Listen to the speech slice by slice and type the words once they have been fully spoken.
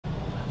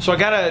So I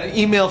got an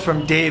email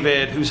from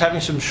David who's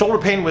having some shoulder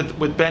pain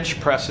with bench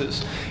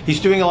presses.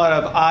 He's doing a lot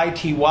of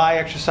ITYW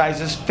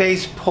exercises,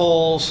 face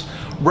pulls,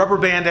 rubber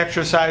band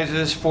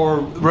exercises for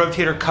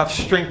rotator cuff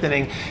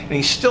strengthening, and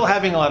he's still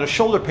having a lot of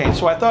shoulder pain.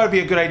 So I thought it'd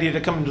be a good idea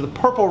to come into the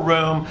purple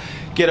room,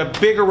 get a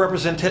bigger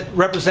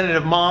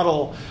representative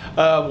model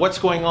of what's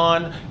going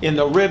on in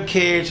the rib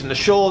cage and the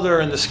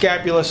shoulder and the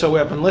scapula. So we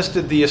have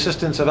enlisted the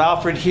assistance of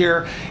Alfred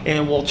here,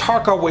 and we'll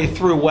talk our way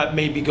through what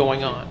may be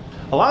going on.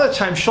 A lot of the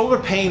time, shoulder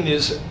pain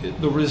is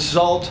the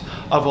result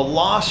of a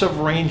loss of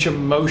range of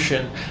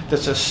motion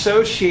that's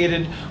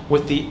associated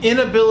with the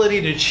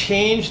inability to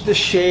change the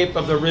shape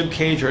of the rib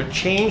cage or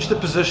change the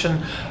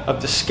position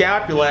of the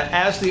scapula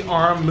as the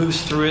arm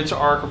moves through its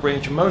arc of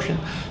range of motion.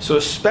 So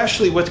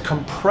especially with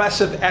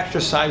compressive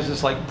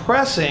exercises like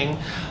pressing,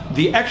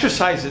 the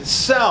exercise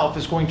itself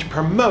is going to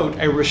promote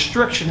a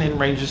restriction in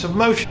ranges of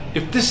motion.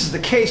 If this is the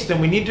case,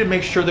 then we need to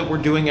make sure that we're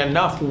doing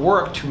enough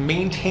work to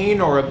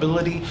maintain our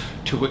ability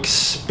to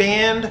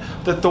expand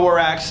the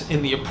thorax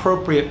in the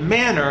appropriate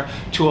manner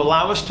to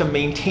allow us to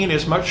maintain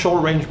as much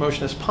shoulder range of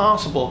motion as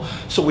possible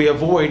so we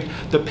avoid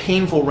the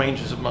painful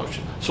ranges of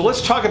motion. So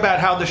let's talk about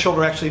how the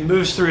shoulder actually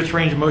moves through its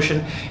range of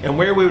motion and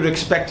where we would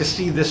expect to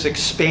see this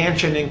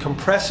expansion and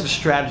compressive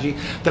strategy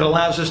that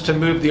allows us to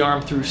move the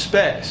arm through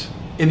space.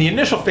 In the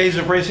initial phase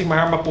of raising my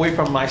arm up away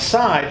from my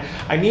side,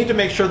 I need to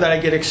make sure that I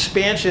get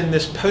expansion in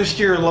this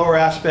posterior lower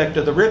aspect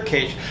of the rib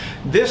cage.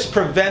 This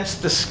prevents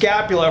the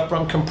scapula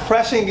from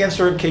compressing against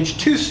the rib cage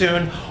too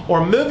soon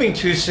or moving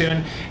too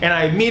soon, and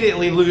I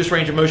immediately lose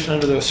range of motion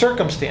under those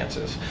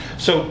circumstances.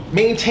 So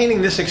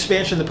maintaining this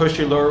expansion in the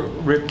posterior lower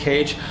rib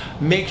cage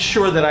makes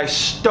sure that I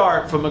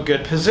start from a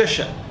good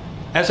position.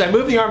 As I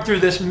move the arm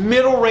through this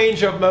middle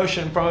range of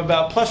motion from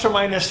about plus or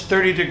minus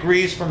 30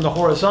 degrees from the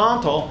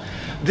horizontal,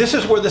 this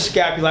is where the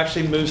scapula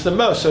actually moves the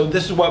most. So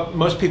this is what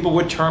most people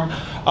would term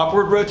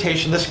upward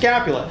rotation of the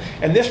scapula.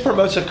 And this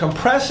promotes a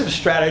compressive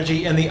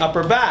strategy in the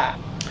upper back.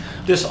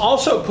 This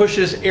also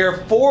pushes air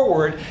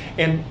forward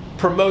and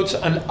promotes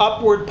an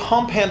upward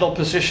pump handle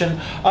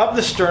position of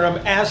the sternum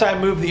as I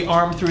move the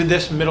arm through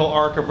this middle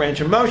arc of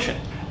range of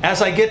motion.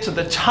 As I get to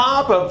the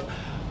top of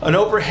an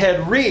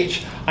overhead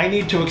reach, I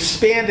need to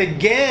expand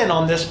again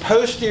on this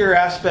posterior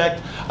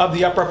aspect of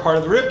the upper part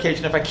of the rib cage.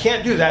 And if I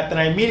can't do that, then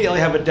I immediately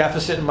have a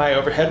deficit in my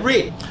overhead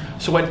reach.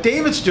 So what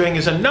David's doing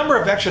is a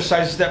number of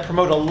exercises that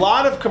promote a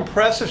lot of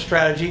compressive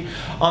strategy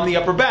on the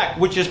upper back,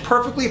 which is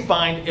perfectly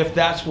fine if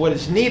that's what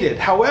is needed.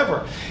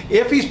 However,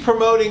 if he's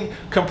promoting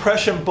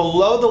compression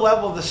below the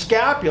level of the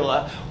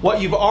scapula,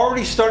 what you've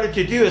already started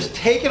to do is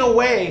taken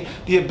away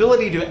the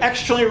ability to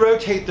externally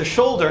rotate the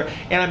shoulder,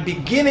 and I'm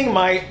beginning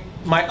my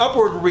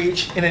upward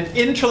reach in an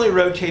internally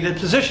rotated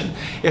position.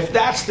 If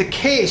that's the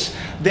case,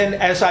 then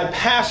as I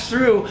pass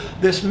through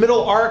this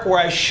middle arc where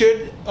I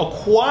should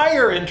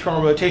acquire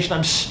internal rotation,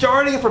 I'm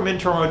starting from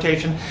internal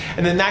rotation,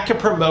 and then that can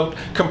promote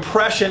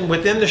compression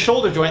within the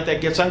shoulder joint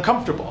that gets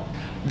uncomfortable.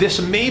 This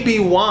may be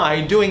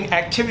why doing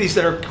activities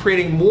that are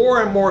creating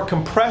more and more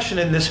compression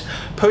in this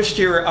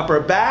posterior upper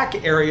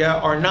back area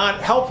are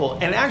not helpful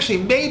and actually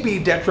may be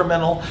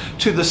detrimental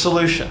to the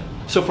solution.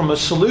 So from a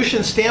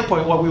solution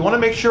standpoint, what we want to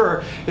make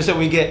sure is that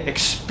we get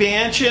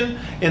expansion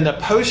in the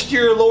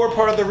posterior lower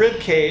part of the rib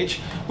cage.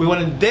 We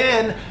want to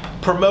then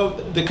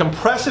promote the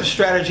compressive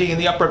strategy in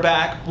the upper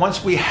back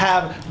once we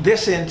have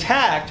this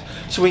intact,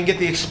 so we can get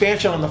the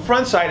expansion on the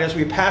front side as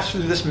we pass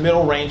through this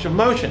middle range of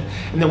motion.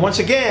 And then once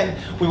again,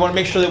 we want to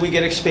make sure that we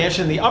get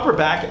expansion in the upper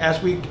back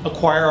as we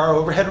acquire our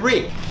overhead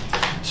reach.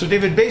 So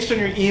David, based on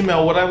your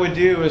email, what I would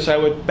do is I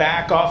would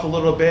back off a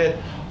little bit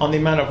on the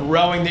amount of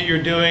rowing that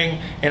you're doing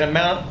and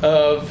amount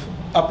of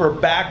upper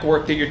back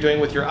work that you're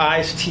doing with your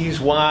I's, T's,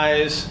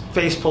 Y's,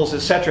 face pulls,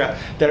 etc.,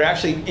 that are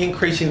actually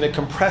increasing the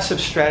compressive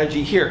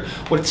strategy here.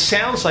 What it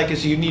sounds like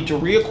is you need to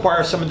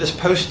reacquire some of this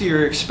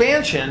posterior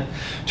expansion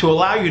to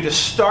allow you to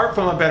start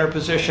from a better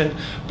position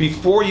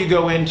before you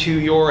go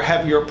into your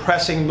heavier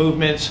pressing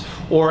movements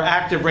or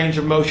active range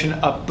of motion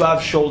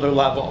above shoulder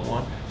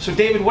level. So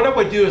David, what I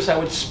would do is I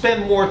would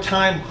spend more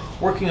time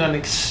working on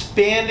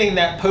expanding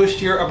that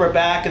posterior upper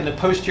back and the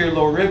posterior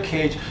lower rib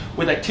cage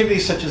with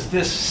activities such as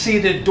this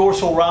seated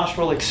dorsal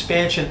rostral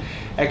expansion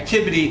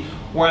activity,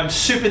 where I'm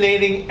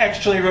supinating,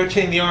 externally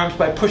rotating the arms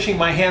by pushing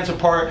my hands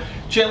apart,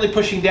 gently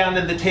pushing down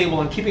into the table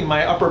and keeping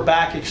my upper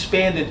back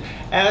expanded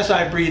as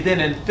I breathe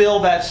in and fill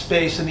that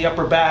space in the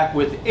upper back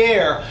with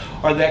air,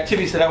 are the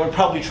activities that I would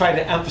probably try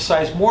to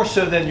emphasize more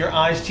so than your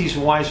I's, T's,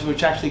 and Y's,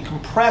 which actually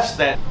compress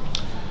that.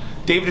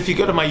 David, if you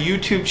go to my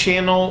YouTube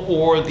channel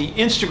or the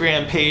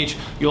Instagram page,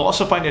 you'll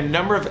also find a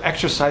number of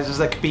exercises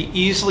that can be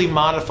easily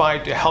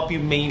modified to help you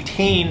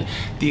maintain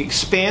the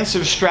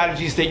expansive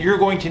strategies that you're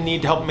going to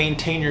need to help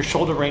maintain your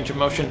shoulder range of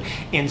motion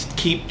and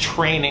keep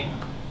training.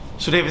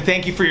 So David,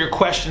 thank you for your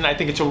question. I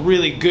think it's a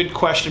really good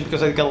question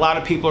because I think a lot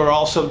of people are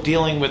also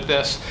dealing with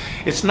this.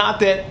 It's not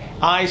that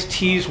I's,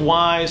 T's,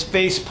 Y's,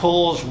 face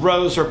pulls,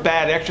 rows are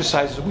bad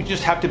exercises. We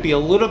just have to be a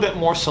little bit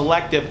more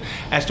selective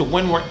as to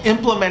when we're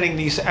implementing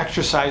these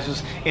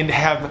exercises and to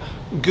have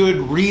good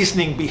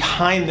reasoning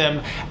behind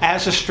them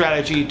as a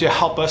strategy to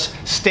help us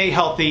stay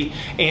healthy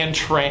and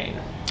train.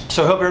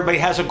 So I hope everybody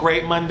has a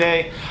great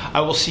Monday. I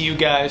will see you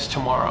guys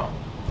tomorrow.